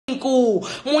brinco.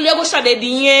 Mulher gosta de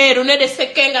dinheiro, não é de ser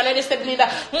quenga, não é de ser linda.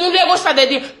 Mulher gosta de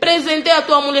dinheiro. Presenteia a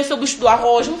tua mulher seu bicho do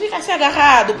arroz. Não fica assim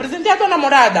agarrado. Presenteia a tua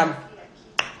namorada.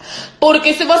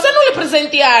 Porque se você não lhe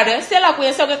presentear, se ela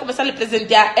conhecer alguém começar a lhe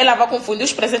presentear, ela vai confundir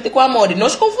os presentes com amor. E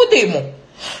nós confundimos.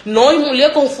 Nós,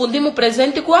 mulher, confundimos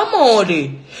presente com amor.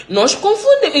 Nós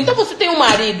confundimos. Então você tem um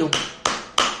marido.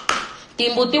 Te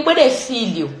embutiu de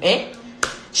filho, hein?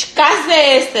 Casa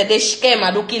esse de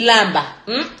esquema do quilamba.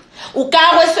 O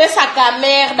carro é só essa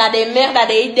merda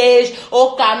de ideias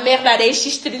ou merda de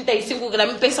X35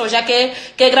 gramas. Pensam já que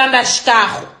é grande as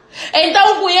carro. Então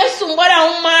eu conheço um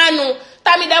mano.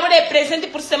 Tá me dando de presente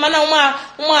por semana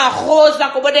uma rosa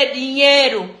com de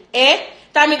dinheiro.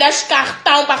 Tá me dando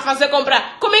cartão para fazer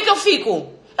comprar. Como é que eu fico?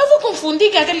 Eu vou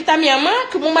confundir que aquele tá me amando,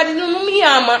 que o meu marido não me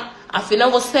ama. Afinal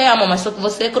você ama, mas só que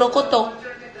você é crocotó.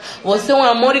 Você é um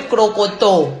amor e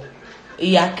crocotó.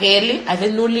 E aquele, às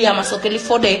vezes não lhe ama, só que ele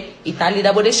fode. E tá lhe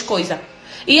dando as coisas.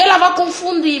 E ela vai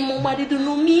confundir. Meu marido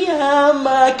não me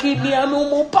ama. Que me ama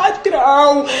o meu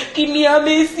patrão. Que me ama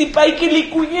esse pai que lhe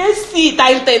conheci.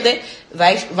 Tá entendendo?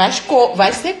 Vai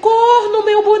ser corno,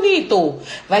 meu bonito.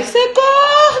 Vai ser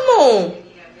corno.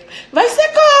 Vai ser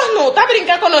corno. Tá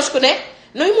brincando conosco, né?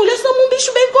 Nós mulheres somos um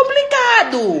bicho bem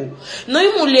complicado.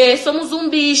 Nós mulheres somos um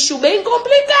bicho bem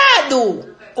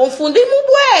complicado. Confundimos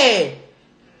bué.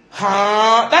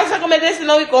 Tá essa como é desse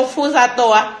nome confusa à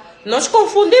toa? Nós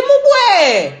confundimos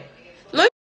bué.